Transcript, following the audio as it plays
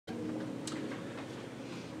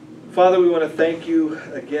Father, we want to thank you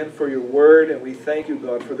again for your word, and we thank you,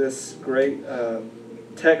 God, for this great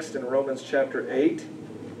text in Romans chapter 8.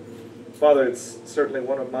 Father, it's certainly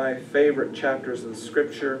one of my favorite chapters of the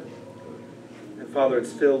Scripture. And Father,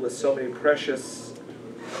 it's filled with so many precious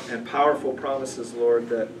and powerful promises, Lord,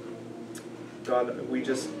 that, God, we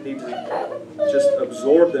just need to just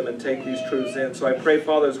absorb them and take these truths in. So I pray,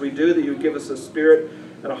 Father, as we do, that you give us a spirit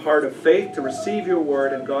and a heart of faith to receive your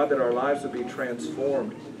word, and God, that our lives would be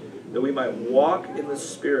transformed, that we might walk in the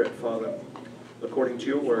Spirit, Father, according to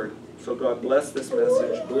your word. So God, bless this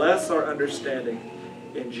message. Bless our understanding.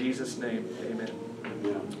 In Jesus' name, amen.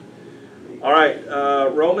 All right,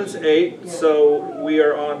 Romans 8. So we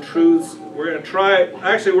are on truths. We're going to try.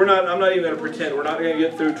 Actually, I'm not even going to pretend. We're not going to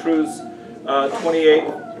get through truths 28.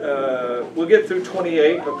 We'll get through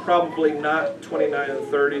 28, but probably not 29 and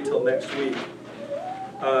 30 till next week,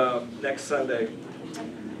 next Sunday,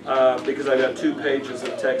 because I've got 2 pages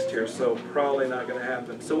of text here, so probably not going to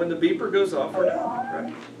happen. So when the beeper goes off, we're done,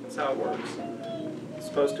 right? That's how it works. It's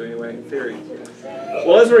supposed to anyway, in theory.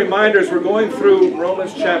 Well, as a reminder, as we're going through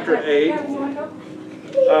Romans chapter 8,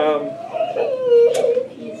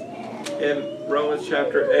 in Romans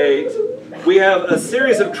chapter 8, we have a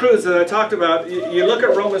series of truths that I talked about. You look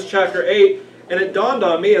at Romans chapter 8, and it dawned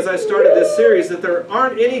on me as I started this series that there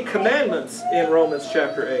aren't any commandments in Romans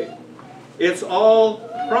chapter 8. It's all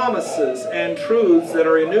promises and truths that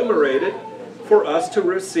are enumerated for us to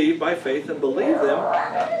receive by faith and believe them,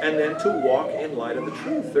 and then to walk in light of the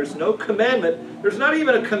truth. There's no commandment. There's not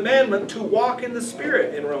even a commandment to walk in the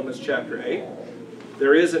Spirit in Romans chapter 8.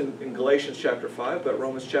 There is in Galatians chapter 5, but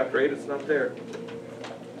Romans chapter 8, it's not there.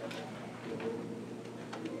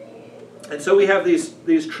 And so we have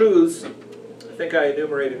these truths. I think I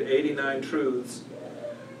enumerated 89 truths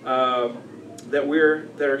that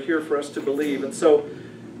are here for us to believe. And so,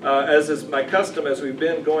 as is my custom, as we've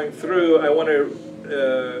been going through, I want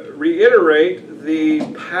to reiterate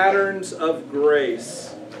the patterns of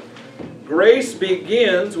grace. Grace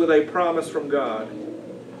begins with a promise from God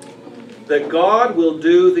that God will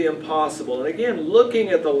do the impossible. And again, looking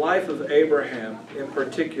at the life of Abraham in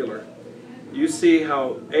particular, you see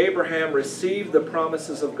how Abraham received the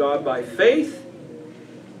promises of God by faith,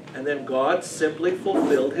 and then God simply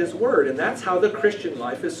fulfilled His word. And that's how the Christian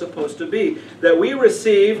life is supposed to be. That we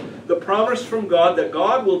receive the promise from God that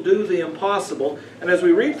God will do the impossible. And as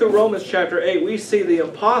we read through Romans chapter 8, we see the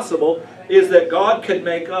impossible is that God can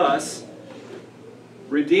make us,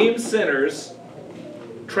 redeemed sinners,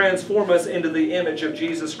 transform us into the image of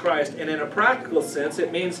Jesus Christ. And in a practical sense,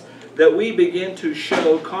 it means that we begin to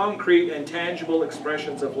show concrete and tangible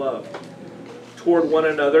expressions of love toward one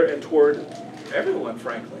another and toward everyone,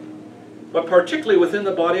 frankly. But particularly within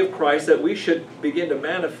the body of Christ, that we should begin to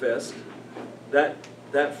manifest that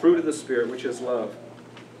fruit of the Spirit, which is love,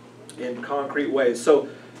 in concrete ways. So,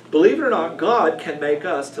 believe it or not, God can make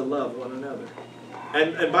us to love one another.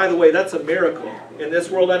 And by the way, that's a miracle. In this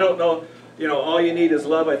world, I don't know, all you need is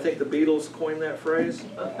love. I think the Beatles coined that phrase.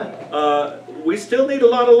 We still need a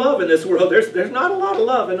lot of love in this world. There's not a lot of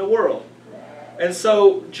love in the world. And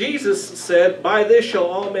so Jesus said, "By this shall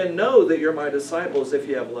all men know that you're my disciples, if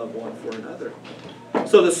you have love one for another."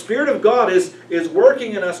 So the Spirit of God is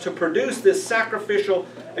working in us to produce this sacrificial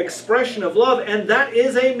expression of love, and that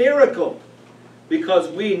is a miracle. Because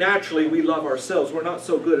we love ourselves. We're not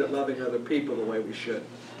so good at loving other people the way we should.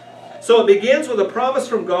 So it begins with a promise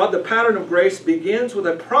from God. The pattern of grace begins with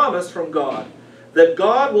a promise from God that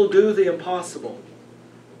God will do the impossible.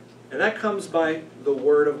 And that comes by the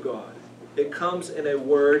Word of God. It comes in a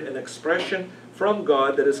word, an expression from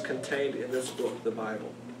God that is contained in this book, the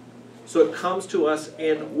Bible. So it comes to us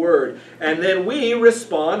in word. And then we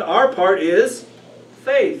respond. Our part is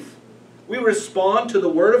faith. We respond to the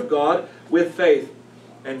Word of God with faith.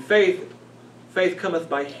 And faith cometh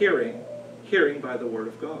by hearing, hearing by the Word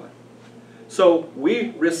of God. So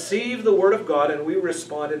we receive the Word of God and we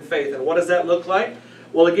respond in faith. And what does that look like?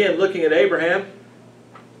 Well, again, looking at Abraham,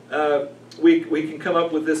 we can come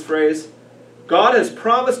up with this phrase, God has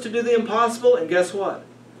promised to do the impossible, and guess what?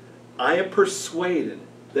 I am persuaded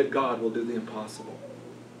that God will do the impossible.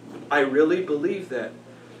 I really believe that.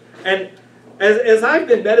 And as I've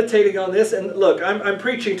been meditating on this, and look, I'm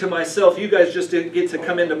preaching to myself. You guys just get to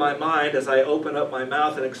come into my mind as I open up my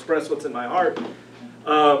mouth and express what's in my heart.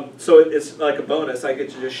 So it's like a bonus. I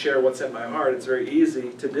get to just share what's in my heart. It's very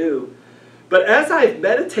easy to do. But as I've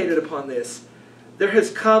meditated upon this, there has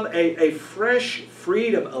come a fresh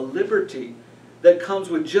freedom, a liberty that comes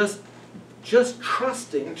with just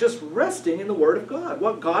trusting, just resting in the Word of God.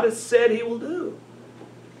 What God has said He will do.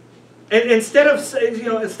 And instead of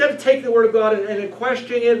taking the Word of God and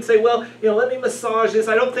questioning it and say, well, let me massage this.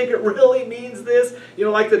 I don't think it really means this.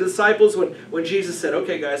 Like the disciples when Jesus said,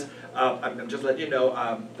 okay, guys, I'm just letting you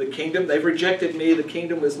know, the kingdom, they've rejected me. The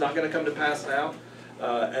kingdom is not going to come to pass now.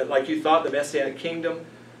 Like you thought, the Messianic kingdom.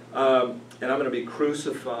 And I'm going to be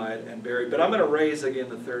crucified and buried. But I'm going to raise again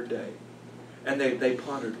the third day. And they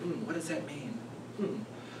pondered, what does that mean?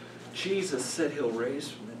 Jesus said he'll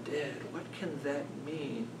raise from the dead. What can that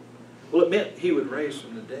mean? Well, it meant he would raise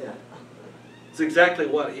from the dead. It's exactly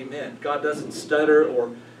what he meant. God doesn't stutter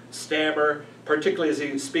or stammer, particularly as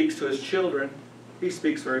he speaks to his children. He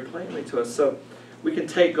speaks very plainly to us. So we can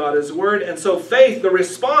take God as word. And so faith, the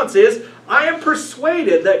response is, I am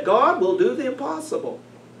persuaded that God will do the impossible.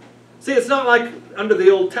 See, it's not like under the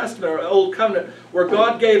Old Testament or Old Covenant where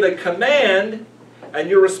God gave a command and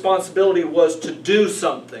your responsibility was to do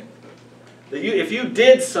something. If you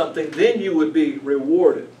did something, then you would be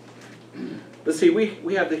rewarded. But see,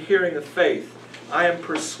 we have the hearing of faith. I am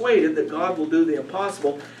persuaded that God will do the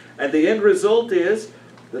impossible. And the end result is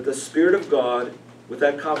that the Spirit of God, with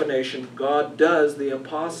that combination, God does the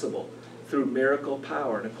impossible through miracle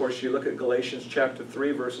power. And of course, you look at Galatians chapter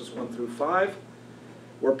 3, verses 1 through 5,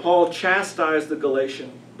 where Paul chastised the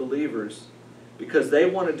Galatian believers because they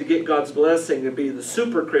wanted to get God's blessing to be the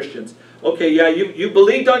super Christians. Okay, yeah, you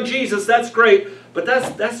believed on Jesus, that's great, but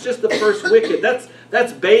that's just the first wicket.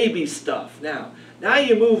 That's baby stuff now. Now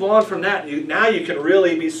you move on from that, and now you can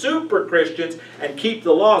really be super Christians and keep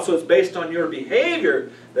the law. So it's based on your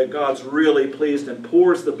behavior that God's really pleased and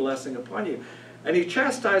pours the blessing upon you. And he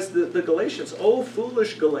chastised the Galatians. Oh,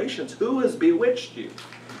 foolish Galatians, who has bewitched you?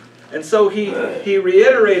 And so he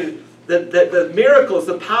reiterated that the miracles,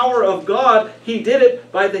 the power of God, he did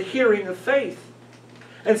it by the hearing of faith.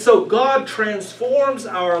 And so God transforms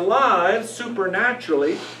our lives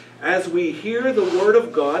supernaturally as we hear the Word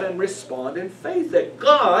of God and respond in faith. That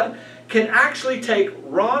God can actually take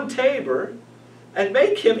Ron Tabor and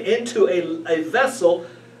make him into a vessel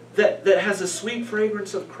that has a sweet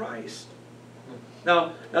fragrance of Christ.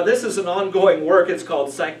 Now this is an ongoing work. It's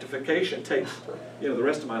called sanctification. It takes the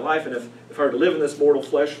rest of my life. And if I were to live in this mortal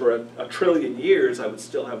flesh for a trillion years, I would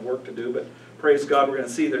still have work to do. But praise God, we're going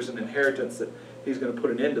to see there's an inheritance that he's going to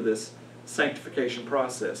put an end to this sanctification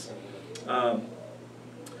process.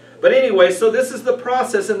 But anyway, so this is the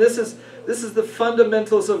process, and this is the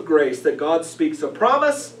fundamentals of grace, that God speaks a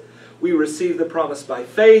promise, we receive the promise by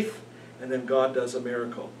faith, and then God does a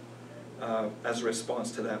miracle as a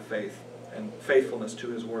response to that faith and faithfulness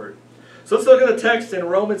to His Word. So let's look at the text in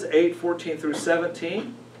Romans 8, 14 through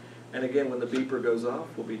 17. And again, when the beeper goes off,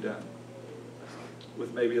 we'll be done.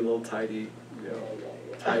 With maybe a little tidying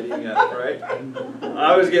up, right?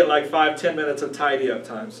 I always get like 5-10 minutes of tidy up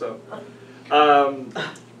time, so. But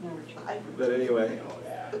anyway.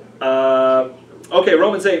 Okay,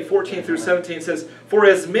 Romans 8, 14 through 17 says, For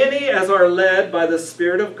as many as are led by the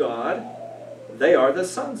Spirit of God, they are the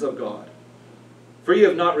sons of God. For you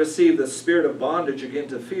have not received the spirit of bondage again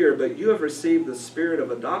to fear, but you have received the spirit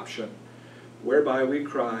of adoption, whereby we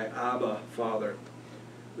cry, Abba, Father.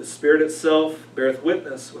 The Spirit itself beareth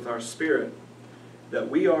witness with our spirit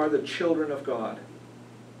that we are the children of God.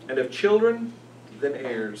 And if children, then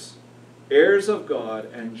heirs, heirs of God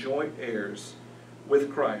and joint heirs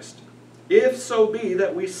with Christ, if so be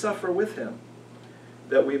that we suffer with Him,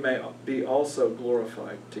 that we may be also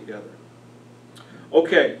glorified together.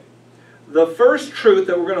 Okay, the first truth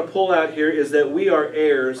that we're going to pull out here is that we are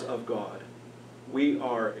heirs of God. We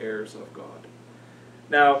are heirs of God.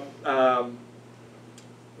 Now,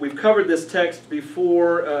 we've covered this text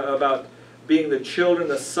before about being the children,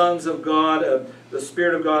 the sons of God, the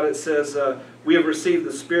Spirit of God. It says, we have received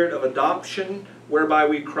the spirit of adoption, whereby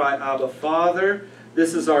we cry, Abba, Father.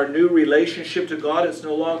 This is our new relationship to God. It's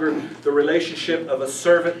no longer the relationship of a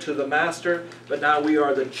servant to the master, but now we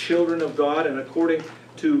are the children of God, and according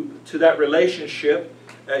to that relationship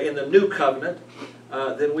in the new covenant,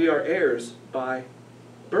 then we are heirs by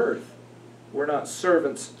birth. We're not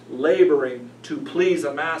servants laboring to please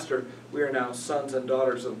a master. We are now sons and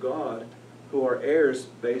daughters of God who are heirs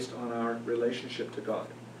based on our relationship to God.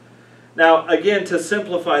 Now, again, to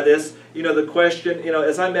simplify this, the question,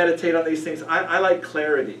 as I meditate on these things, I like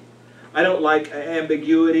clarity. I don't like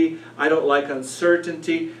ambiguity. I don't like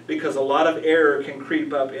uncertainty, because a lot of error can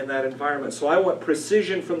creep up in that environment. So I want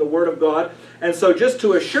precision from the Word of God. And so just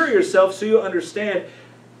to assure yourself so you understand,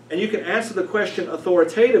 and you can answer the question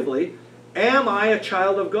authoritatively, am I a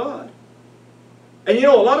child of God? And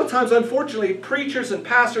a lot of times, unfortunately, preachers and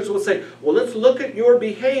pastors will say, well, let's look at your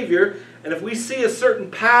behavior, and if we see a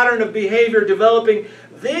certain pattern of behavior developing,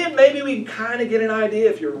 then maybe we can kind of get an idea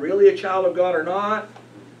if you're really a child of God or not.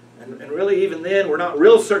 And really, even then, we're not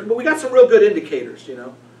real certain, but we got some real good indicators, you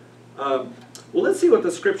know. Well, let's see what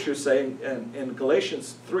the Scriptures say in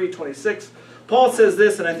Galatians 3:26. Paul says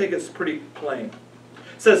this, and I think it's pretty plain.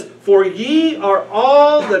 It says, "For ye are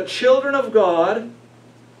all the children of God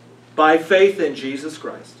by faith in Jesus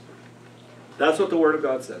Christ." That's what the Word of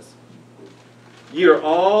God says. Ye are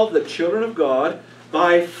all the children of God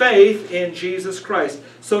by faith in Jesus Christ.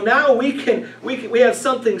 So now we have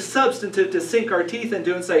something substantive to sink our teeth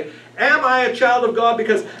into and say, am I a child of God?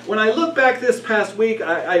 Because when I look back this past week,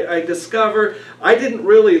 I discover I didn't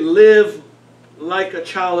really live like a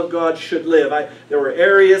child of God should live. There were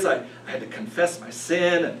areas I had to confess my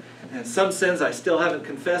sin, and some sins I still haven't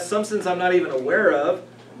confessed. Some sins I'm not even aware of.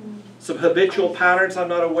 Some habitual patterns I'm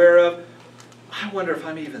not aware of. I wonder if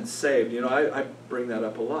I'm even saved. You know, I bring that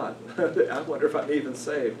up a lot. I wonder if I'm even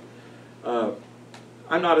saved.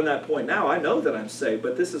 I'm not in that point now. I know that I'm saved,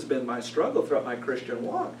 but this has been my struggle throughout my Christian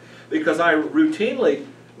walk, because I routinely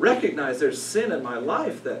recognize there's sin in my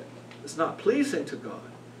life that is not pleasing to God.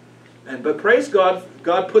 But praise God,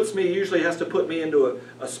 God usually has to put me into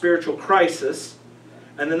a spiritual crisis,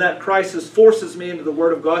 and then that crisis forces me into the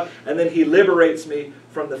Word of God, and then He liberates me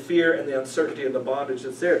from the fear and the uncertainty and the bondage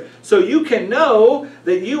that's there. So you can know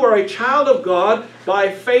that you are a child of God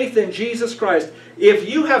by faith in Jesus Christ. If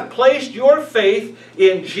you have placed your faith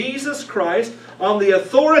in Jesus Christ on the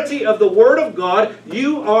authority of the Word of God,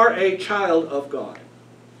 you are a child of God.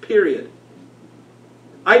 Period.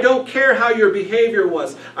 I don't care how your behavior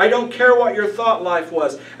was. I don't care what your thought life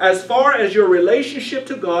was. As far as your relationship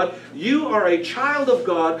to God, you are a child of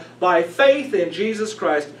God by faith in Jesus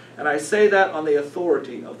Christ. And I say that on the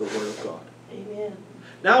authority of the Word of God. Amen.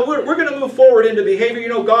 Now we're going to move forward into behavior. You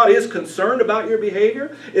know, God is concerned about your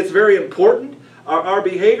behavior. It's very important, our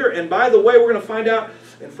behavior. And by the way, we're going to find out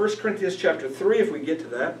in 1 Corinthians chapter 3, if we get to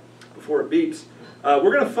that, before it beeps,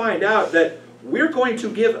 we're going to find out that we're going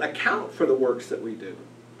to give account for the works that we do.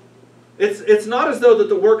 It's not as though that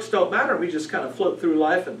the works don't matter. We just kind of float through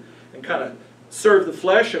life and kind of serve the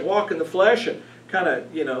flesh and walk in the flesh and kind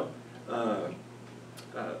of, you know,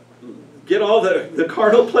 get all the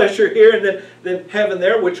carnal pleasure here and then heaven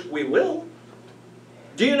there, which we will.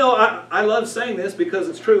 Do you know, I love saying this because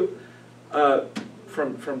it's true,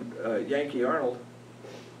 from Yankee Arnold.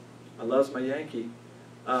 I loves my Yankee.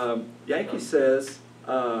 Yankee says,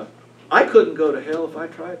 I couldn't go to hell if I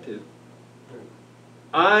tried to.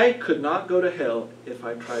 I could not go to hell if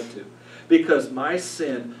I tried to, because my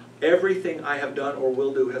sin, everything I have done or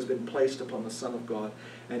will do, has been placed upon the Son of God,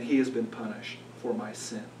 and He has been punished for my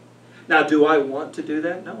sin. Now, do I want to do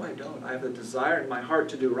that? No, I don't. I have a desire in my heart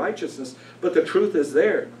to do righteousness, but the truth is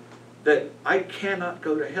there, that I cannot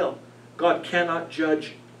go to hell. God cannot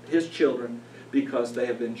judge His children because they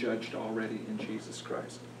have been judged already in Jesus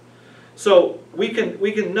Christ. So we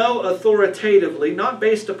can know authoritatively, not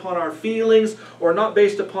based upon our feelings or not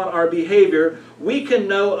based upon our behavior. We can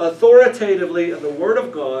know authoritatively in the Word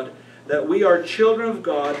of God that we are children of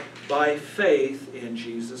God by faith in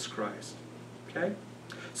Jesus Christ. Okay?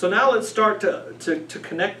 So now let's start to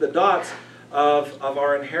connect the dots of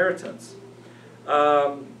our inheritance.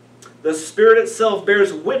 The Spirit itself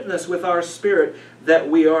bears witness with our spirit that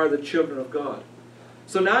we are the children of God.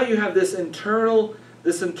 So now you have this internal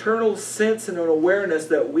sense and an awareness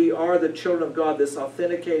that we are the children of God, this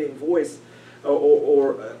authenticating voice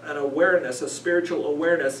or an awareness, a spiritual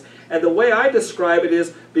awareness. And the way I describe it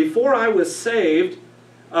is, before I was saved,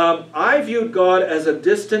 I viewed God as a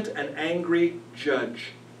distant and angry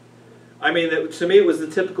judge. I mean, to me it was the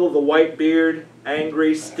typical, the white beard,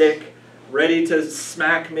 angry stick, ready to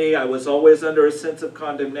smack me. I was always under a sense of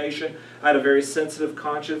condemnation. I had a very sensitive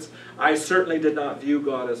conscience. I certainly did not view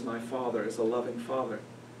God as my Father, as a loving Father.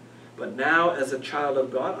 But now, as a child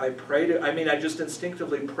of God, I just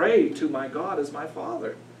instinctively pray to my God as my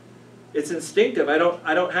Father. It's instinctive. I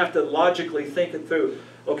don't have to logically think it through.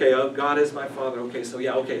 Okay, God is my Father. Okay, so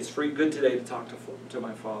yeah, okay, it's good today to talk to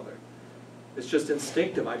my Father. It's just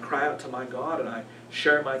instinctive. I cry out to my God and I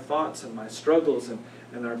share my thoughts and my struggles and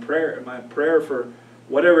my prayer for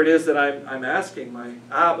whatever it is that I'm asking, my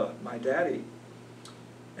Abba, my Daddy.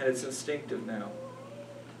 And it's instinctive now.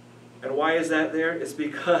 And why is that there? It's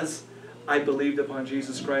because I believed upon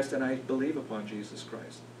Jesus Christ and I believe upon Jesus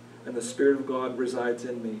Christ. And the Spirit of God resides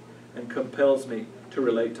in me and compels me to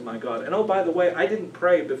relate to my God. And oh, by the way, I didn't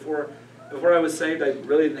pray before I was saved. I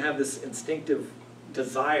really didn't have this instinctive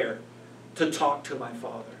desire to talk to my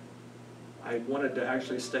Father. I wanted to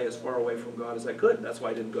actually stay as far away from God as I could. That's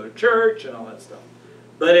why I didn't go to church and all that stuff.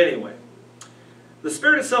 But anyway, the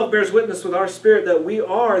Spirit itself bears witness with our spirit that we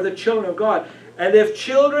are the children of God. And if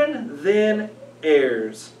children, then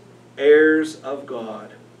heirs, heirs of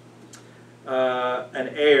God. an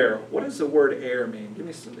heir. What does the word heir mean? Give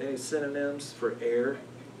me any synonyms for heir.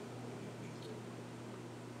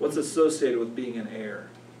 What's associated with being an heir?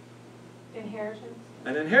 Inheritance.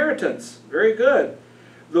 An inheritance. Very good.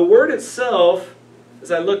 The word itself,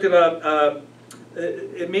 as I looked it up,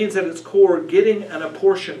 it means at its core getting an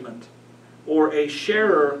apportionment or a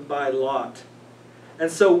sharer by lot. And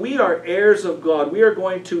so we are heirs of God. We are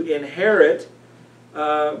going to inherit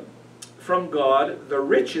from God the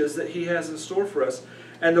riches that He has in store for us.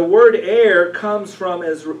 And the word heir comes from,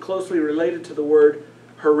 is closely related to the word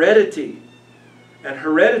heredity. And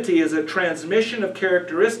heredity is a transmission of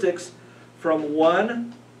characteristics from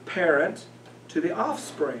one parent to the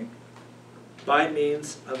offspring by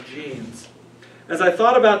means of genes. As I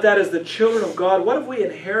thought about that as the children of God, what have we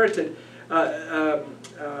inherited,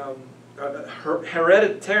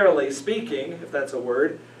 hereditarily speaking, if that's a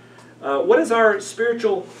word? What is our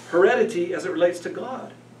spiritual heredity as it relates to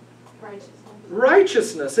God? Righteousness.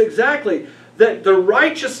 Righteousness, exactly. That the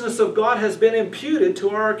righteousness of God has been imputed to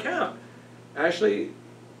our account. Ashley,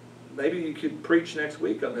 maybe you could preach next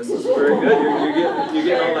week on this. This is very good. You're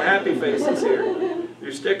getting all the happy faces here.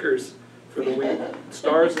 Your stickers for the week.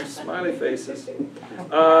 Stars and smiley faces.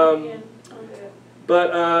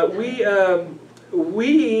 But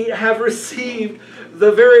we have received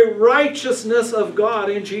the very righteousness of God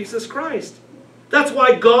in Jesus Christ. That's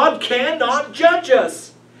why God cannot judge us.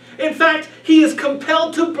 In fact, He is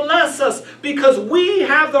compelled to bless us because we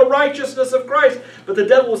have the righteousness of Christ. But the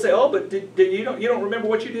devil will say, oh, but you don't remember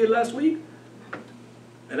what you did last week?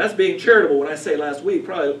 And that's being charitable when I say last week,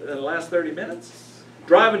 probably in the last 30 minutes.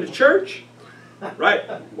 Driving to church, right?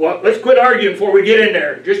 Well, let's quit arguing before we get in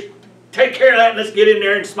there. Just take care of that and let's get in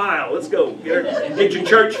there and smile. Let's go. Get your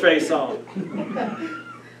church face on.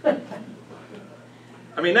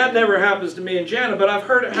 I mean, that never happens to me and Jana, but I've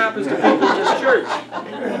heard it happens to people in this church.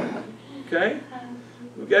 Okay?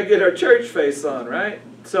 We've got to get our church face on, right?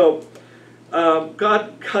 So,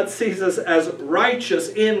 God sees us as righteous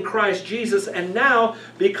in Christ Jesus, and now,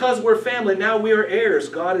 because we're family, now we are heirs.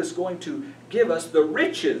 God is going to give us the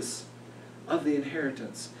riches of the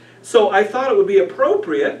inheritance. So I thought it would be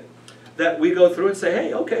appropriate that we go through and say,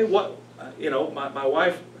 hey, okay, what, my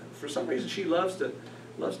wife, for some reason, she loves to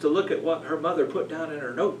look at what her mother put down in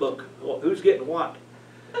her notebook. Well, who's getting what?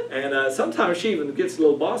 And sometimes she even gets a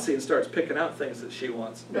little bossy and starts picking out things that she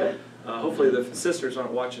wants. Hopefully the sisters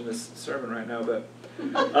aren't watching this sermon right now, but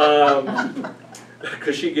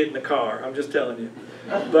because she get in the car, I'm just telling you.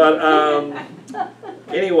 But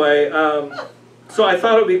anyway, so I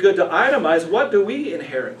thought it would be good to itemize, what do we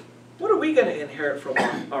inherit? What are we going to inherit from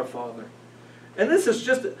our Father? And this is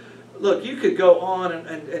just, look, you could go on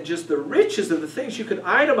and just the riches of the things, you could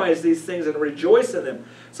itemize these things and rejoice in them.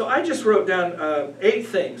 So I just wrote down 8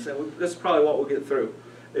 things, and this is probably what we'll get through,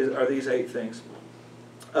 are these 8 things.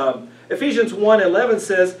 Ephesians 1:11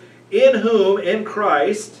 says, in whom, in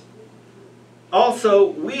Christ, also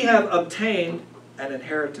we have obtained an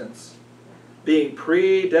inheritance, being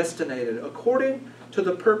predestinated according to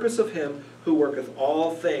the purpose of Him who worketh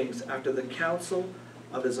all things after the counsel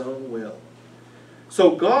of His own will.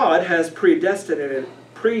 So God has predestinated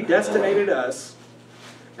us,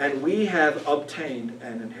 and we have obtained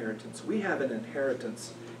an inheritance. We have an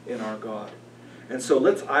inheritance in our God. And so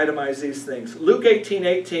let's itemize these things. Luke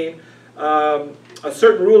 18:18, a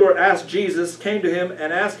certain ruler asked Jesus, came to Him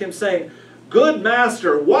and asked Him, saying, Good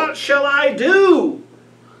Master, what shall I do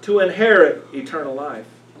to inherit eternal life?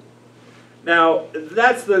 Now,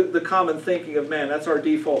 that's the common thinking of man. That's our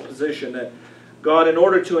default position, that God, in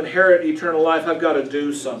order to inherit eternal life, I've got to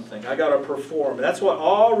do something. I've got to perform. That's what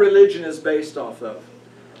all religion is based off of.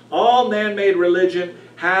 All man-made religion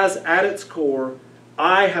has at its core,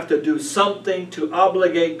 I have to do something to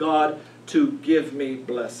obligate God to give me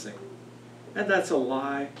blessing. And that's a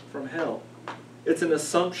lie from hell. It's an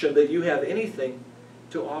assumption that you have anything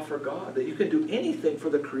to offer God, that you can do anything for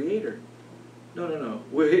the Creator. No, no, no.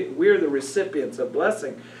 We're the recipients of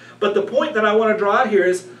blessing. But the point that I want to draw out here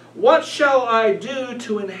is, what shall I do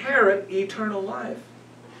to inherit eternal life?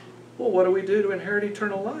 Well, what do we do to inherit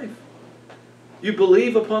eternal life? You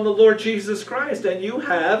believe upon the Lord Jesus Christ, and you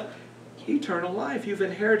have eternal life. You've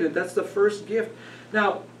inherited. That's the first gift.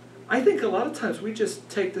 Now, I think a lot of times we just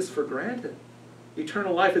take this for granted.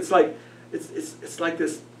 Eternal life, it's like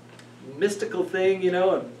this mystical thing, you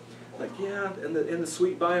know, and like, yeah, in the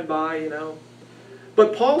sweet by and by, you know.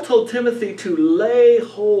 But Paul told Timothy to lay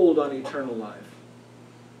hold on eternal life.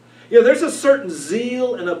 You know, there's a certain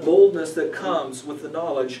zeal and a boldness that comes with the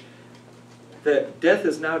knowledge that death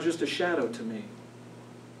is now just a shadow to me.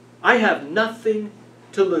 I have nothing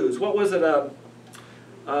to lose. What was it?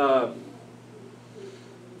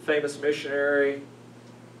 famous missionary,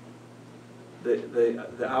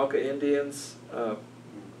 the Auca Indians.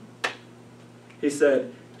 He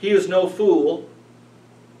said, "He is no fool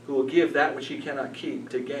who will give that which he cannot keep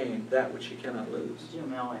to gain that which he cannot lose."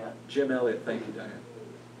 Jim Elliot. Jim Elliot, thank you, Diane.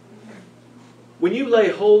 When you lay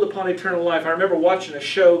hold upon eternal life, I remember watching a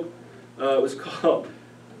show, it was called,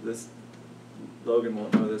 Logan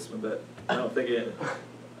won't know this one, but I don't think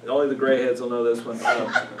only the gray heads will know this one.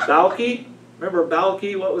 Balky, remember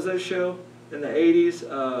Balky, what was that show in the 80s?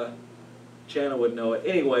 Jana would know it.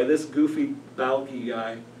 Anyway, this goofy Balky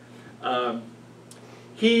guy,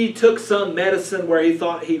 he took some medicine where he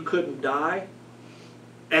thought he couldn't die.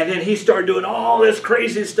 And then he started doing all this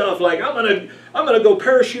crazy stuff, like, I'm gonna go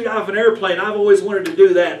parachute off an airplane. I've always wanted to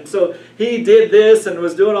do that. And so he did this and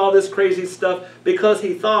was doing all this crazy stuff because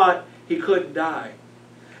he thought he couldn't die.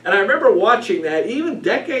 And I remember watching that even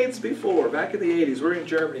decades before, back in the 80s. We're in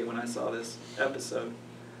Germany when I saw this episode.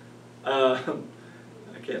 I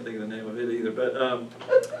can't think of the name of it either. But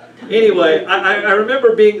anyway, I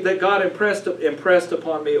remember that God impressed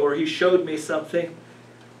upon me, or He showed me something.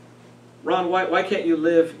 Ron, why can't you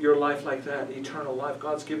live your life like that, eternal life?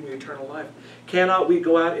 God's given you eternal life. Cannot we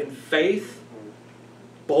go out in faith,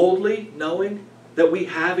 boldly, knowing that we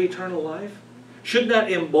have eternal life? Shouldn't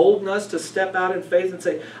that embolden us to step out in faith and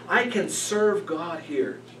say, I can serve God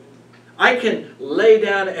here. I can lay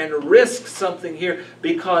down and risk something here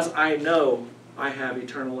because I know I have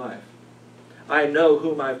eternal life. I know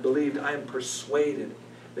whom I've believed. I am persuaded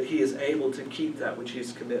that He is able to keep that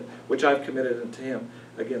which I've committed unto Him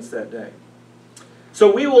against that day.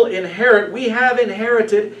 So we will inherit, we have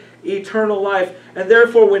inherited eternal life. And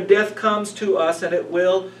therefore when death comes to us, and it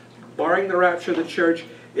will, barring the rapture of the church,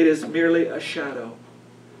 it is merely a shadow.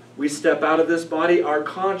 We step out of this body, our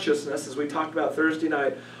consciousness, as we talked about Thursday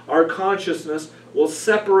night, our consciousness will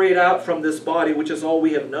separate out from this body, which is all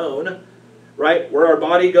we have known. Right? Where our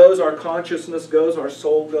body goes, our consciousness goes, our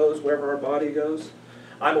soul goes, wherever our body goes.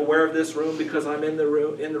 I'm aware of this room because I'm in the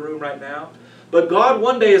room right now. But God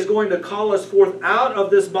one day is going to call us forth out of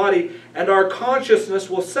this body, and our consciousness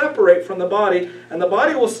will separate from the body, and the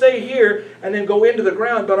body will stay here and then go into the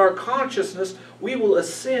ground, but our consciousness, we will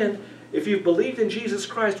ascend, if you've believed in Jesus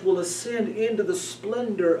Christ, will ascend into the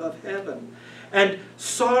splendor of heaven. And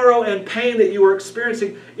sorrow and pain that you are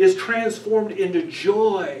experiencing is transformed into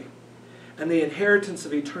joy. And the inheritance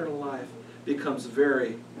of eternal life becomes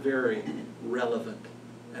very, very relevant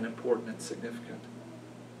and important and significant.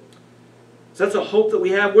 So that's a hope that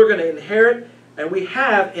we have. We're going to inherit, and we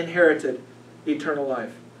have inherited eternal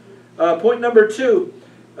life. Point number 2,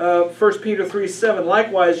 1 Peter 3:7.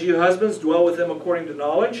 Likewise, you husbands, dwell with them according to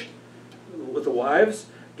knowledge, with the wives,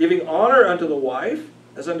 giving honor unto the wife,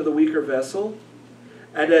 as unto the weaker vessel,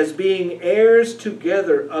 and as being heirs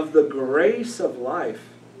together of the grace of life,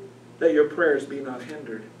 that your prayers be not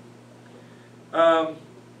hindered.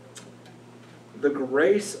 The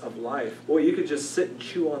grace of life. Boy, you could just sit and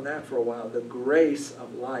chew on that for a while. The grace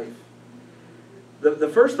of life. The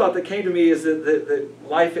first thought that came to me is that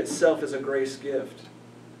life itself is a grace gift.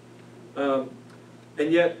 And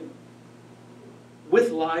yet, with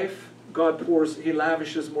life, God He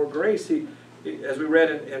lavishes more grace. As we read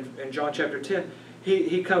in John chapter 10,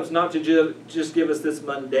 He comes not to just give us this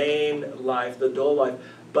mundane life, the dull life,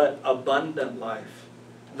 but abundant life.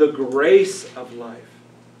 The grace of life.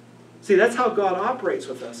 See, that's how God operates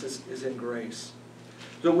with us, is in grace.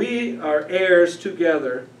 So we are heirs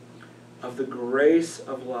together of the grace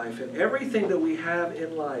of life. And everything that we have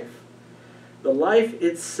in life, the life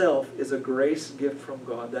itself is a grace gift from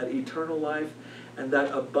God. That eternal life and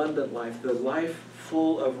that abundant life. The life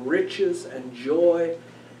full of riches and joy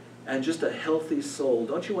and just a healthy soul.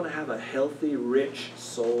 Don't you want to have a healthy, rich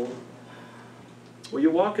soul? Well, you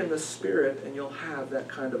walk in the Spirit and you'll have that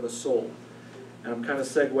kind of a soul. And I'm kind of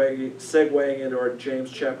segueing into our James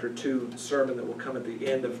chapter 2 sermon that will come at the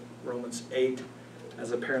end of Romans 8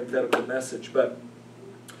 as a parenthetical message. But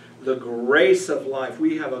the grace of life.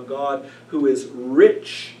 We have a God who is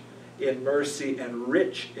rich in mercy and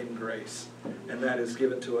rich in grace. And that is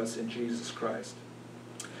given to us in Jesus Christ.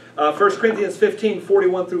 1 Corinthians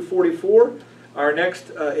 15:41 through 44. Our next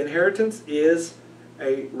inheritance is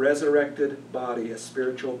a resurrected body, a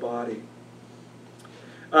spiritual body.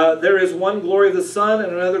 There is one glory of the sun,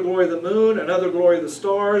 and another glory of the moon, another glory of the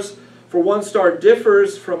stars. For one star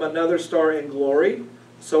differs from another star in glory,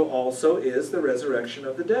 so also is the resurrection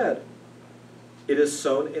of the dead. It is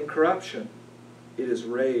sown in corruption. It is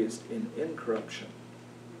raised in incorruption.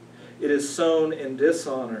 It is sown in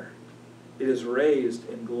dishonor. It is raised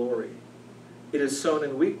in glory. It is sown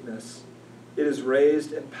in weakness. It is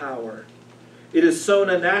raised in power. It is sown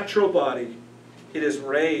a natural body. It has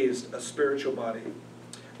raised a spiritual body.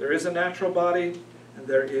 There is a natural body, and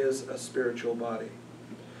there is a spiritual body.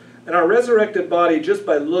 And our resurrected body, just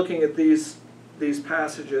by looking at these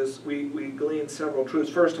passages, we glean several truths.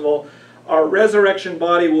 First of all, our resurrection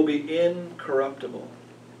body will be incorruptible.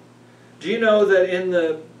 Do you know that in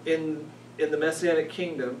the Messianic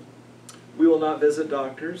kingdom, we will not visit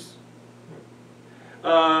doctors?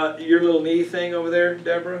 Your little knee thing over there,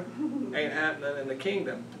 Deborah, ain't happening in the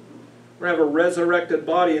kingdom. We're going to have a resurrected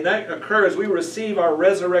body, and that occurs, we receive our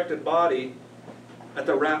resurrected body at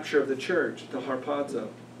the rapture of the church, the harpazo.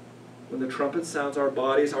 When the trumpet sounds, our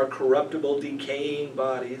bodies, our corruptible, decaying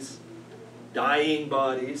bodies, dying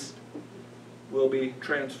bodies, will be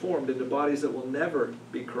transformed into bodies that will never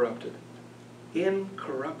be corrupted.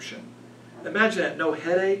 Incorruption. Imagine that. No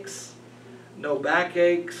headaches, no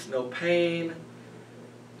backaches, no pain.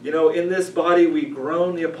 You know, in this body we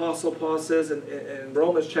groan, the Apostle Paul says in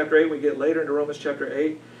Romans chapter 8, we get later into Romans chapter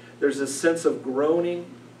 8, there's this sense of groaning,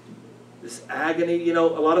 this agony. You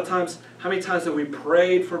know, a lot of times, how many times have we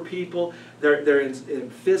prayed for people? They're in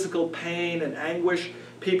physical pain and anguish.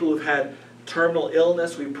 People who've had terminal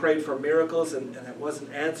illness, we prayed for miracles and it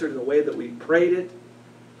wasn't answered in the way that we prayed it.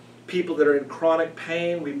 People that are in chronic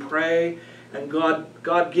pain, we pray, and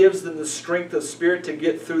God gives them the strength of spirit to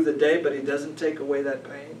get through the day, but He doesn't take away that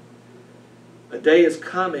pain. A day is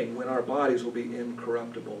coming when our bodies will be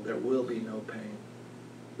incorruptible. There will be no pain.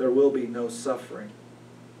 There will be no suffering.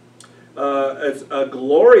 It's a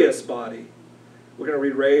glorious body. We're going to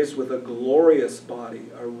be raised with a glorious body,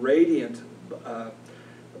 a radiant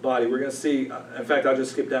body. We're going to see, in fact, I'll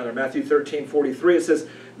just skip down there. Matthew 13:43, it says,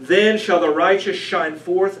 "Then shall the righteous shine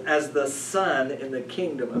forth as the sun in the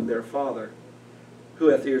kingdom of their Father. Who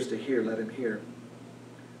hath ears to hear, let him hear."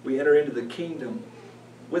 We enter into the kingdom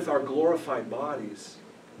with our glorified bodies.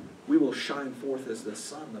 We will shine forth as the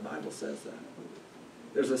sun. The Bible says that.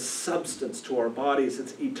 There's a substance to our bodies.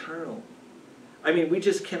 It's eternal. I mean, we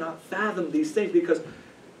just cannot fathom these things because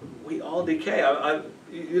we all decay.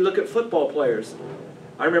 You look at football players.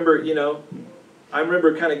 I remember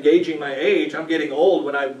kind of gauging my age. I'm getting old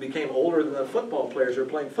when I became older than the football players who are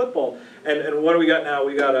playing football. And what do we got now?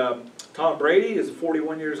 We got Tom Brady is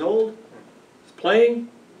 41 years old. He's playing.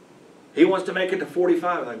 He wants to make it to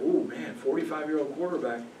 45. I'm like, ooh, man, 45-year-old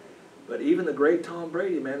quarterback. But even the great Tom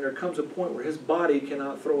Brady, man, there comes a point where his body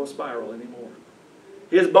cannot throw a spiral anymore.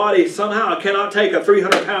 His body somehow cannot take a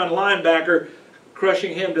 300-pound linebacker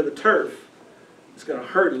crushing him to the turf. It's going to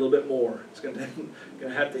hurt a little bit more. It's going to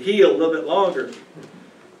have to heal a little bit longer.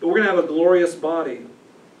 But we're going to have a glorious body,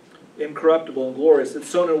 incorruptible and glorious. It's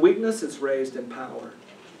sown in weakness, it's raised in power.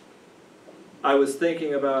 I was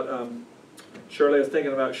thinking about, Shirley, I was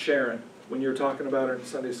thinking about Sharon when you were talking about her in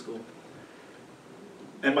Sunday school.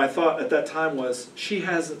 And my thought at that time was, she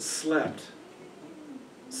hasn't slept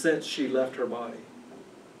since she left her body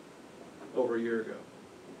over a year ago.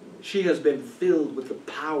 She has been filled with the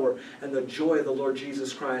power and the joy of the Lord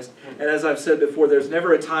Jesus Christ. And as I've said before, there's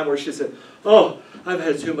never a time where she said, "Oh, I've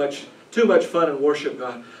had too much fun in worship,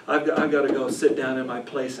 God. I've got to go sit down in my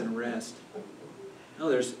place and rest." No,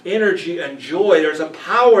 there's energy and joy. There's a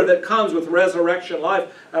power that comes with resurrection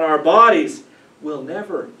life, and our bodies will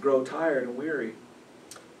never grow tired and weary.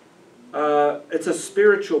 It's a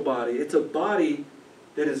spiritual body. It's a body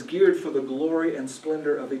that is geared for the glory and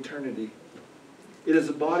splendor of eternity. It is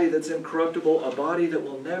a body that's incorruptible, a body that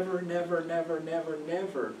will never, never, never, never,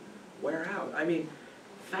 never wear out. I mean,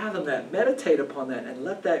 fathom that. Meditate upon that and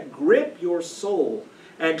let that grip your soul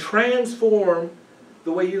and transform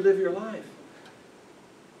the way you live your life.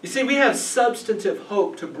 You see, we have substantive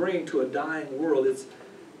hope to bring to a dying world.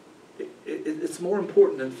 It's more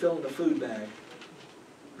important than filling the food bag.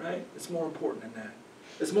 Right? It's more important than that.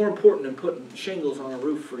 It's more important than putting shingles on a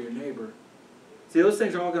roof for your neighbor. See, those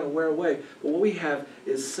things are all going to wear away. But what we have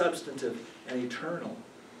is substantive and eternal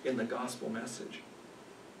in the gospel message.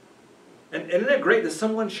 And isn't it great that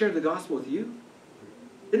someone shared the gospel with you?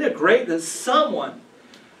 Isn't it great that someone,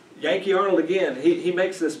 Yankee Arnold again, he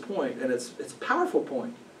makes this point, and it's a powerful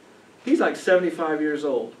point. He's like 75 years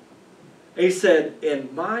old. And he said,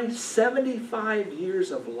 in my 75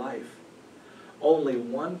 years of life, only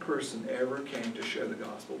one person ever came to share the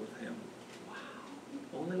gospel with him.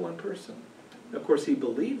 Wow. Only one person. Of course, he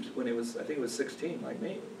believed when he was, I think he was 16, like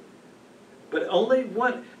me. But only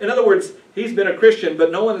one. In other words, he's been a Christian, but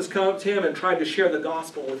no one has come up to him and tried to share the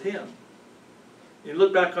gospel with him. You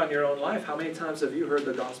look back on your own life, how many times have you heard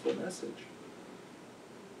the gospel message?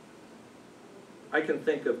 I can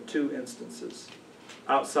think of 2 instances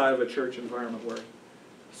outside of a church environment where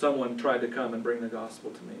someone tried to come and bring the gospel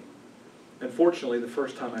to me. And fortunately, the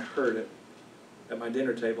first time I heard it, At my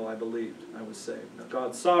dinner table, I believed I was saved. Now,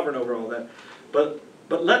 God's sovereign over all that. But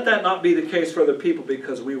let that not be the case for other people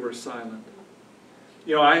because we were silent.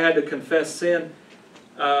 You know, I had to confess sin.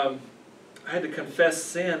 And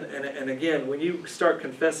again, when you start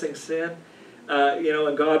confessing sin, you know,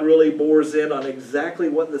 and God really bores in on exactly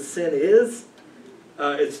what the sin is,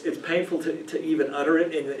 it's painful to even utter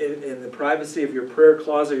it in the privacy of your prayer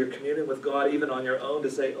closet, your communion with God, even on your own,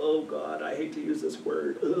 to say, oh God, I hate to use this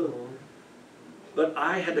word. Ugh. But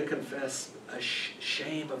I had to confess a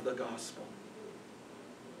shame of the gospel.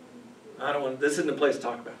 I don't want, this isn't the place to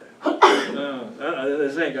talk about that. No,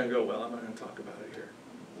 this ain't going to go well. I'm not going to talk about it here.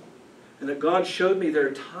 And that God showed me there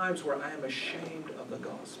are times where I am ashamed of the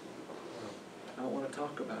gospel. I don't want to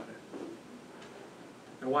talk about it.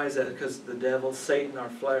 And why is that? Because the devil, Satan, our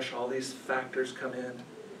flesh, all these factors come in,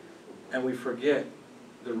 and we forget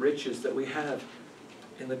the riches that we have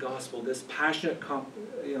in the gospel. This passionate,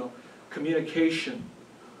 communication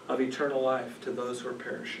of eternal life to those who are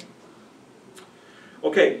perishing.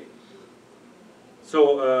 Okay,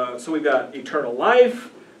 so we've got eternal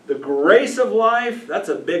life, the grace of life. That's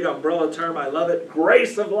a big umbrella term. I love it.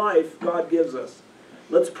 Grace of life God gives us.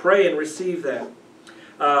 Let's pray and receive that.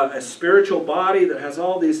 A spiritual body that has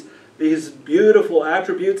all these beautiful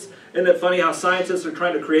attributes. Isn't it funny how scientists are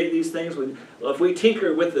trying to create these things? If we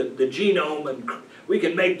tinker with the genome, and we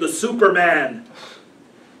can make the Superman.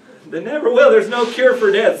 They never will. There's no cure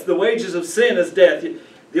for death. The wages of sin is death.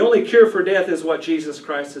 The only cure for death is what Jesus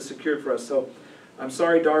Christ has secured for us. So I'm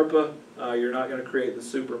sorry, DARPA, you're not going to create the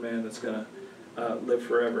Superman that's going to live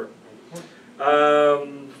forever.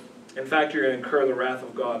 In fact, you're going to incur the wrath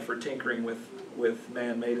of God for tinkering with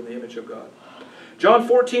man made in the image of God. John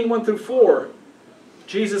 14, 1 through 4.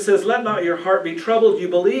 Jesus says, let not your heart be troubled. You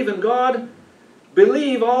believe in God,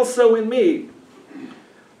 believe also in me.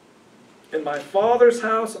 In my Father's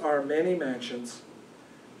house are many mansions.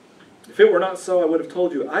 If it were not so, I would have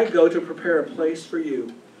told you. I go to prepare a place for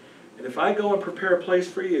you. And if I go and prepare a place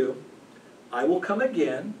for you, I will come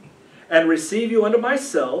again and receive you unto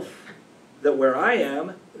myself, that where I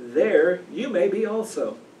am, there you may be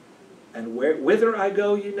also. And whither I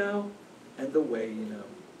go, you know, and the way you know.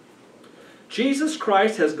 Jesus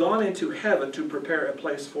Christ has gone into heaven to prepare a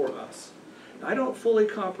place for us. Now, I don't fully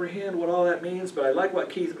comprehend what all that means, but I like what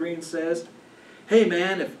Keith Green says. Hey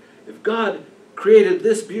man, if God created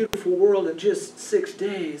this beautiful world in just 6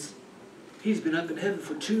 days, He's been up in heaven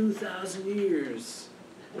for 2,000 years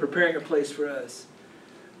preparing a place for us.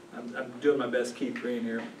 I'm doing my best Keith Green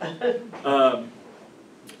here.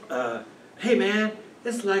 Hey man,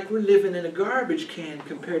 it's like we're living in a garbage can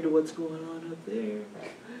compared to what's going on up there.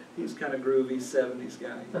 He's kind of groovy, 70s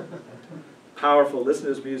guy. Powerful. Listen to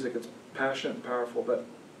his music. It's passionate and powerful. But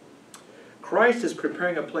Christ is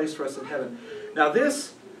preparing a place for us in heaven. Now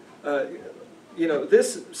this,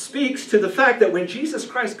 this speaks to the fact that when Jesus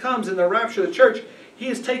Christ comes in the rapture of the church, He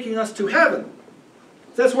is taking us to heaven.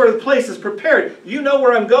 That's where the place is prepared. You know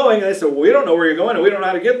where I'm going. And they said, well, we don't know where you're going, and we don't know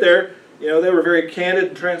how to get there. You know, they were very candid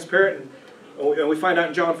and transparent. And we find out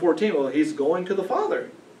in John 14, well, He's going to the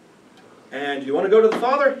Father. And you want to go to the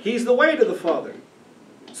Father? He's the way to the Father.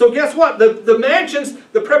 So guess what? The mansions,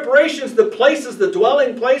 the preparations, the places, the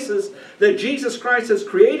dwelling places that Jesus Christ is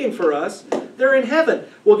creating for us, they're in heaven.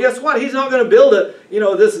 Well, guess what? He's not going to build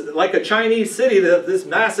this like a Chinese city, this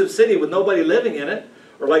massive city with nobody living in it.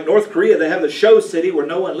 Or like North Korea, they have the show city where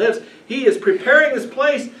no one lives. He is preparing this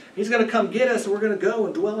place. He's going to come get us, and we're going to go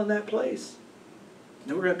and dwell in that place.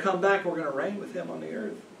 And we're going to come back and we're going to reign with Him on the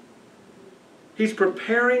earth. He's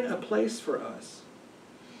preparing a place for us.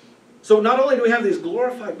 So not only do we have these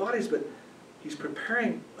glorified bodies, but He's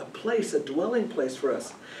preparing a place, a dwelling place for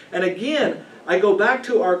us. And again, I go back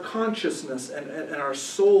to our consciousness and our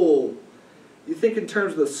soul. You think in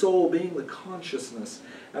terms of the soul being the consciousness.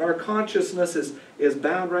 And our consciousness is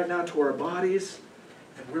bound right now to our bodies.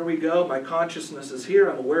 And where we go, my consciousness is here.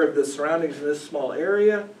 I'm aware of the surroundings in this small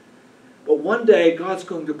area. But one day, God's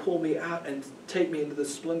going to pull me out and take me into the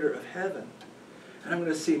splendor of heaven. And I'm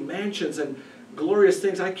going to see mansions and glorious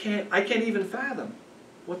things I can't even fathom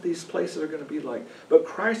what these places are going to be like. But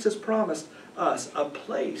Christ has promised us a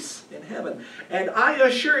place in heaven. And I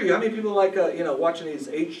assure you, how many people like watching these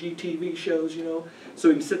HGTV shows, so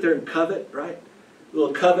you can sit there and covet, right? A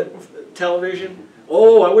little covet television.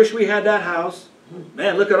 Oh, I wish we had that house.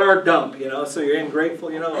 Man, look at our dump, so you're ingrateful,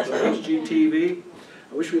 it's HGTV.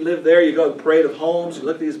 I wish we lived there. You go to the parade of homes, you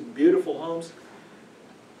look at these beautiful homes.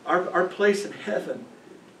 Our place in heaven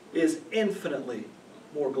is infinitely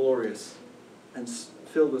more glorious and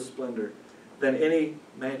filled with splendor than any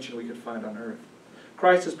mansion we could find on earth.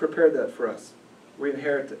 Christ has prepared that for us. We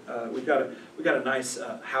inherit. We've got a nice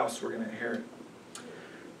house we're going to inherit.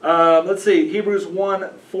 Let's see, Hebrews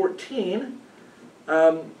 1:14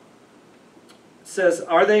 says,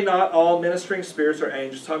 are they not all ministering spirits or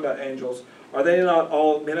angels, talking about angels, are they not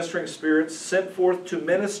all ministering spirits sent forth to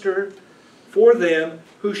minister for them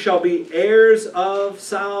who shall be heirs of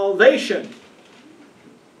salvation?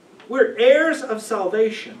 We're heirs of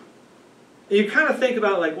salvation. And you kind of think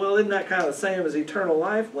about it like, well, isn't that kind of the same as eternal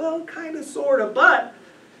life? Well, kind of, sort of, but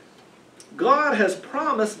God has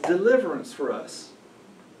promised deliverance for us.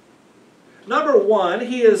 Number one,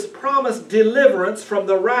 He has promised deliverance from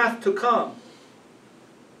the wrath to come.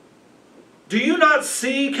 Do you not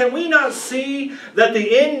see, can we not see that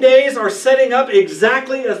the end days are setting up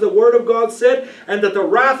exactly as the Word of God said, and that the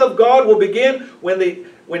wrath of God will begin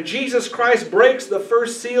when Jesus Christ breaks the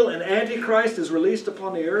first seal and Antichrist is released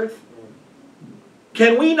upon the earth?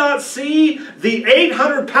 Can we not see the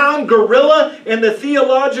 800-pound gorilla in the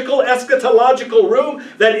theological, eschatological room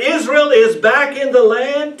that Israel is back in the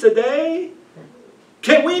land today?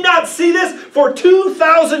 Can we not see this? For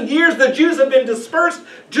 2,000 years the Jews have been dispersed,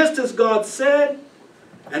 just as God said.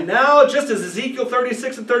 And now, just as Ezekiel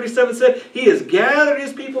 36 and 37 said, He has gathered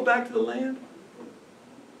His people back to the land.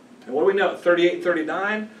 And what do we know? 38 and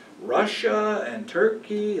 39, Russia and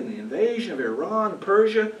Turkey and the invasion of Iran and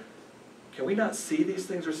Persia. Can we not see these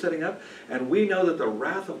things are setting up? And we know that the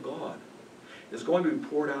wrath of God is going to be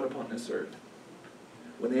poured out upon this earth.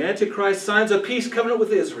 When the Antichrist signs a peace covenant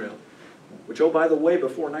with Israel, which, oh, by the way,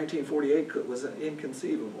 before 1948 was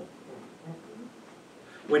inconceivable.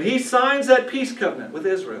 When he signs that peace covenant with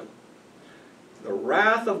Israel, the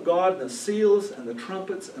wrath of God and the seals and the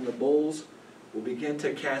trumpets and the bowls will begin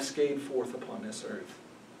to cascade forth upon this earth.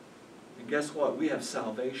 And guess what? We have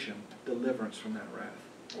salvation, deliverance from that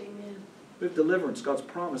wrath. Amen. We have deliverance. God's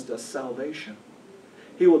promised us salvation.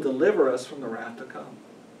 He will deliver us from the wrath to come.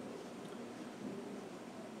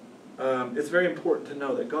 It's very important to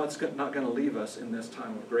know that God's not going to leave us in this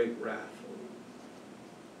time of great wrath.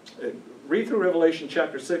 Read through Revelation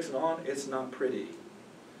chapter 6 and on, it's not pretty.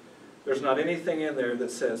 There's not anything in there that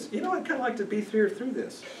says, you know, I'd kind of like to be through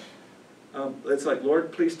this. It's like,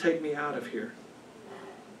 Lord, please take me out of here.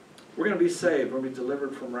 We're going to be saved. We're going to be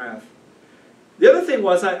delivered from wrath. The other thing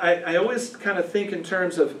was, I always kind of think in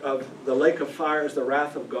terms of the lake of fire as the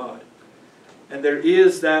wrath of God. And there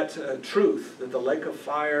is that truth that the lake of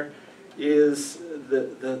fire is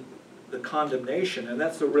the condemnation. And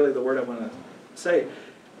that's really the word I want to say.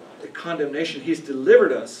 The condemnation. He's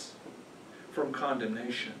delivered us from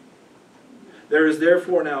condemnation. There is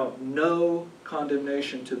therefore now no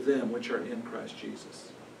condemnation to them which are in Christ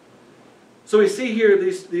Jesus. So we see here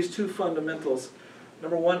these two fundamentals.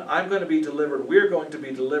 Number one, I'm going to be delivered. We're going to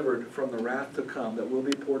be delivered from the wrath to come that will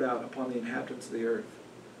be poured out upon the inhabitants of the earth.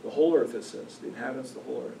 The whole earth, it says. The inhabitants of the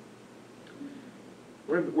whole earth.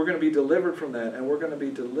 We're going to be delivered from that, and we're going to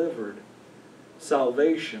be delivered,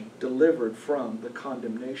 salvation, delivered from the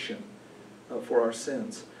condemnation for our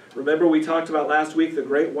sins. Remember we talked about last week the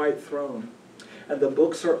great white throne, and the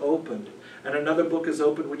books are opened, and another book is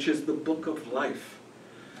opened, which is the book of life.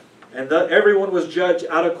 And everyone was judged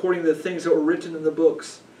out according to the things that were written in the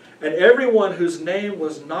books. And everyone whose name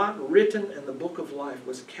was not written in the book of life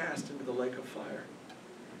was cast into the lake of fire.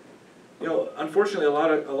 You know, unfortunately, a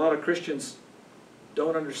lot of Christians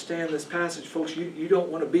don't understand this passage. Folks, you don't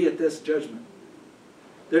want to be at this judgment.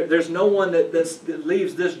 There's no one that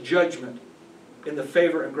leaves this judgment in the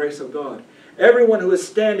favor and grace of God. Everyone who is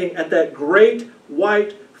standing at that great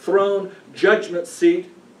white throne judgment seat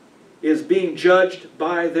is being judged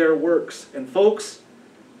by their works. And folks,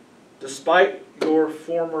 despite your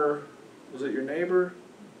former, was it your neighbor?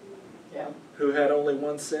 Yeah. Who had only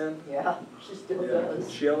one sin? Yeah, she still does.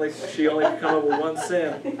 She only could come up with one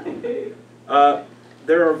sin.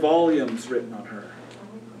 There are volumes written on her.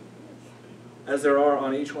 As there are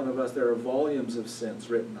on each one of us, there are volumes of sins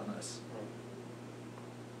written on us.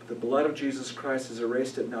 But the blood of Jesus Christ has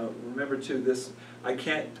erased it. Now, remember too, this I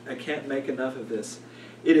can't make enough of this.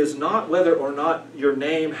 It is not whether or not your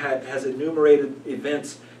name has enumerated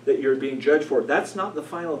events that you're being judged for. That's not the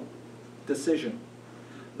final decision.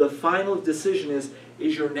 The final decision is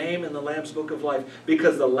your name in the Lamb's Book of Life?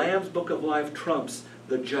 Because the Lamb's Book of Life trumps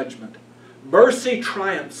the judgment. Mercy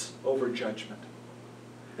triumphs over judgment.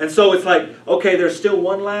 And so it's like, okay, there's still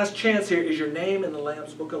one last chance here. Is your name in the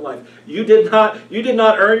Lamb's Book of Life? You did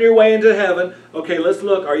not earn your way into heaven. Okay, let's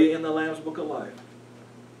look. Are you in the Lamb's Book of Life?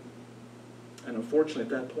 And unfortunately, at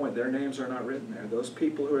that point, their names are not written there. Those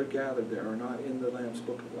people who are gathered there are not in the Lamb's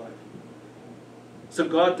Book of Life. So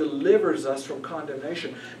God delivers us from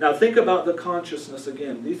condemnation. Now think about the consciousness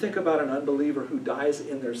again. You think about an unbeliever who dies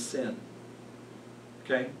in their sin.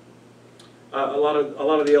 Okay? A lot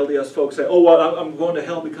of the LDS folks say, oh, well, I'm going to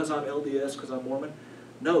hell because I'm LDS, because I'm Mormon.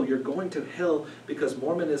 No, you're going to hell because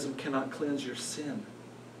Mormonism cannot cleanse your sin.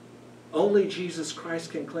 Only Jesus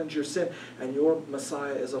Christ can cleanse your sin, and your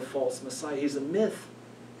Messiah is a false Messiah. He's a myth,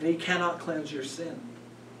 and he cannot cleanse your sin.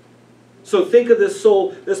 So think of this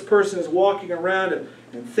soul. This person is walking around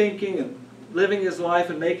and thinking and living his life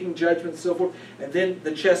and making judgments and so forth, and then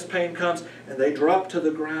the chest pain comes, and they drop to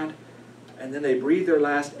the ground, and then they breathe their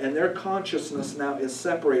last, and their consciousness now is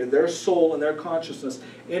separated. Their soul and their consciousness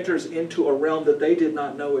enters into a realm that they did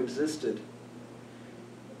not know existed.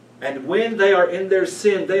 And when they are in their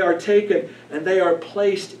sin, they are taken and they are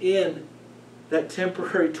placed in that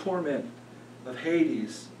temporary torment of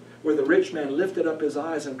Hades, where the rich man lifted up his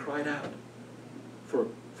eyes and cried out for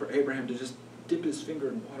Abraham to just dip his finger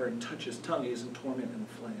in water and touch his tongue. He's in torment and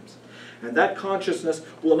flames. And that consciousness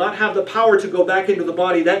will not have the power to go back into the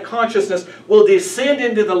body. That consciousness will descend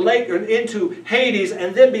into the lake, or into Hades,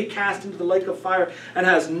 and then be cast into the lake of fire, and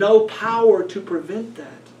has no power to prevent that.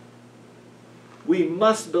 We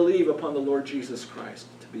must believe upon the Lord Jesus Christ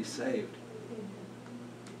to be saved.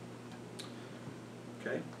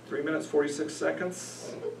 Okay, 3 minutes, 46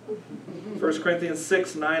 seconds. 1 Corinthians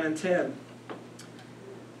 6, 9 and 10.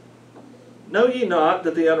 Know ye not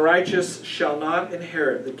that the unrighteous shall not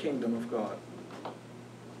inherit the kingdom of God?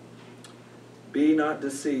 Be not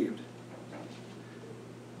deceived.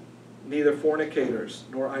 Neither fornicators,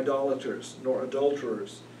 nor idolaters, nor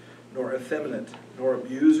adulterers, nor effeminate, nor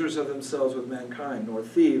abusers of themselves with mankind, nor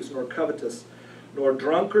thieves, nor covetous, nor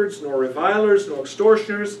drunkards, nor revilers, nor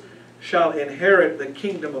extortioners shall inherit the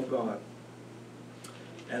kingdom of God.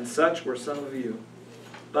 And such were some of you.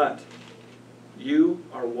 But you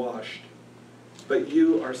are washed, but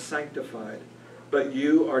you are sanctified, but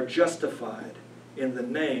you are justified in the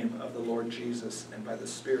name of the Lord Jesus and by the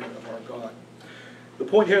Spirit of our God. The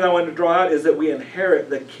point here that I want to draw out is that we inherit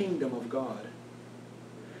the kingdom of God.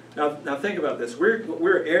 Now think about this.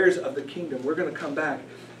 We're heirs of the kingdom. We're going to come back.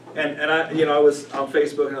 And I was on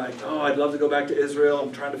Facebook and like, oh, I'd love to go back to Israel.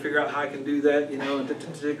 I'm trying to figure out how I can do that,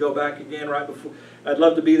 and to go back again right before. I'd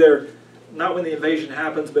love to be there, not when the invasion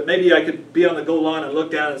happens, but maybe I could be on the goal line and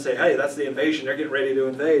look down and say, hey, that's the invasion. They're getting ready to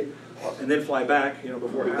invade. And then fly back,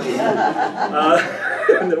 before it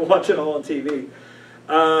happens. And then watch it all on TV.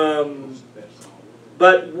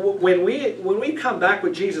 But when we come back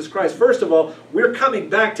with Jesus Christ, first of all, we're coming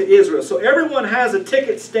back to Israel. So everyone has a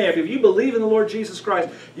ticket stamp. If you believe in the Lord Jesus Christ,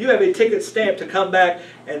 you have a ticket stamp to come back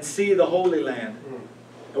and see the Holy Land.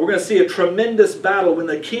 And we're going to see a tremendous battle when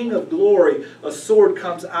the King of Glory, a sword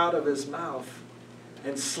comes out of his mouth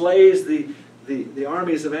and slays the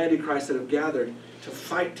armies of Antichrist that have gathered to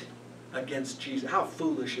fight against Jesus. How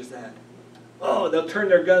foolish is that? Oh, they'll turn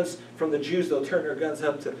their guns from the Jews, they'll turn their guns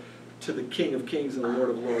up to the King of Kings and the Lord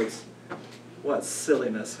of Lords. What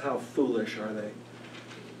silliness. How foolish are they?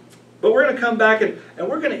 But we're going to come back and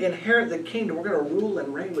we're going to inherit the kingdom. We're going to rule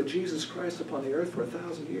and reign with Jesus Christ upon the earth for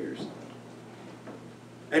 1,000 years.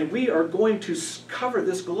 And we are going to cover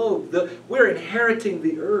this globe. We're inheriting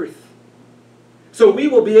the earth. So we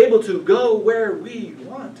will be able to go where we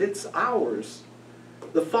want. It's ours.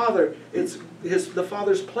 The Father, it's the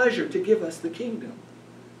Father's pleasure to give us the kingdom.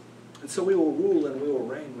 And so we will rule and we will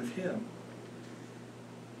reign with Him.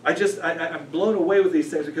 I'm blown away with these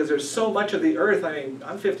things because there's so much of the earth. I mean,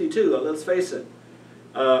 I'm 52, let's face it.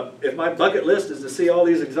 If my bucket list is to see all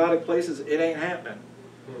these exotic places, it ain't happening.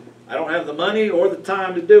 I don't have the money or the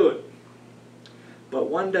time to do it. But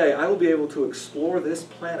one day I will be able to explore this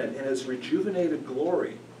planet in its rejuvenated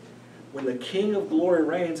glory. When the King of Glory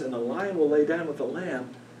reigns and the lion will lay down with the lamb,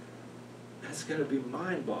 it's going to be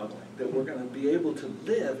mind-boggling that we're going to be able to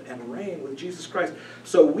live and reign with Jesus Christ.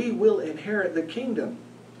 So we will inherit the kingdom.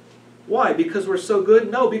 Why? Because we're so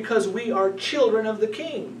good? No, because we are children of the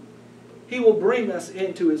King. He will bring us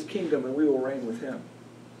into His kingdom and we will reign with Him.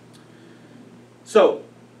 So,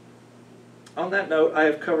 on that note, I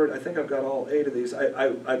have covered, I think I've got all 8 of these.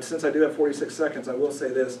 Since I do have 46 seconds, I will say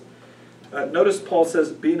this. Notice Paul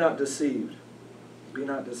says, be not deceived. Be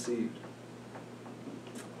not deceived.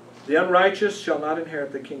 The unrighteous shall not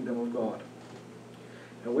inherit the kingdom of God.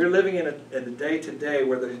 And we're living in a day today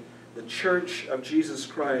where the church of Jesus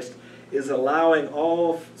Christ is allowing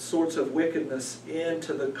all sorts of wickedness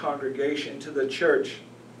into the congregation, to the church.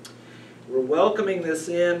 We're welcoming this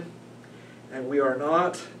in, and we are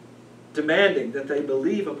not demanding that they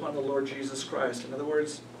believe upon the Lord Jesus Christ. In other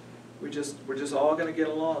words, we're just all going to get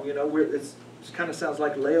along. It kind of sounds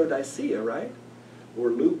like Laodicea, right?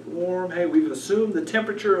 We're lukewarm. Hey, we've assumed the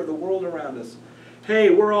temperature of the world around us. Hey,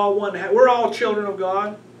 we're all one. We're all children of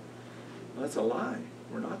God. Well, that's a lie.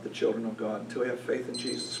 We're not the children of God until we have faith in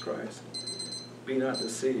Jesus Christ. Be not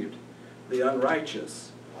deceived. The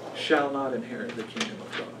unrighteous shall not inherit the kingdom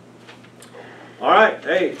of God. All right,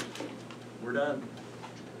 hey, we're done.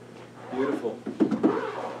 Beautiful.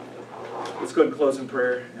 Let's go ahead and close in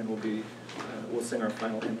prayer, and we'll sing our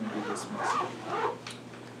final hymn and be dismissed.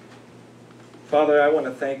 Father, I want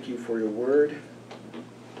to thank you for your word,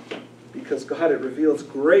 because, God, it reveals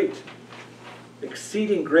great,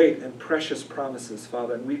 exceeding great and precious promises,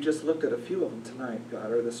 Father. And we've just looked at a few of them tonight,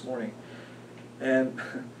 God, or this morning. And,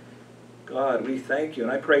 God, we thank you.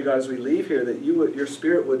 And I pray, God, as we leave here, that your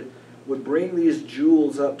Spirit would bring these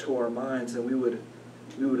jewels up to our minds, and we would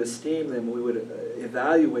esteem them, we would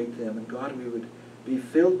evaluate them, and, God, we would be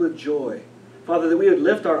filled with joy. Father, that we would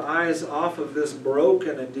lift our eyes off of this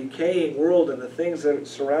broken and decaying world and the things that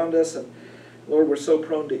surround us. And Lord, we're so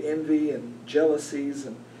prone to envy and jealousies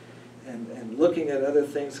and looking at other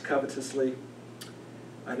things covetously.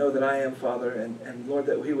 I know that I am, Father, and Lord,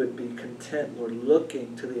 that we would be content, Lord,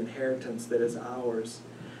 looking to the inheritance that is ours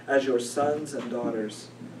as your sons and daughters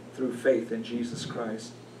through faith in Jesus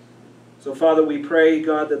Christ. So, Father, we pray,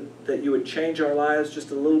 God, that you would change our lives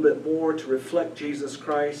just a little bit more to reflect Jesus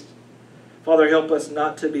Christ. Father, help us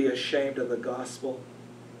not to be ashamed of the gospel,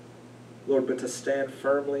 Lord, but to stand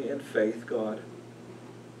firmly in faith, God.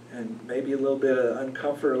 And maybe a little bit of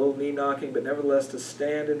uncomfort, a little knee-knocking, but nevertheless to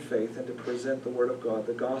stand in faith and to present the word of God,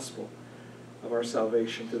 the gospel of our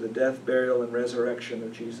salvation through the death, burial, and resurrection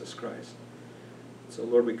of Jesus Christ. So,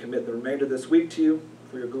 Lord, we commit the remainder of this week to you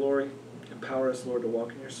for your glory. Empower us, Lord, to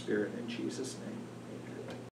walk in your Spirit. In Jesus' name.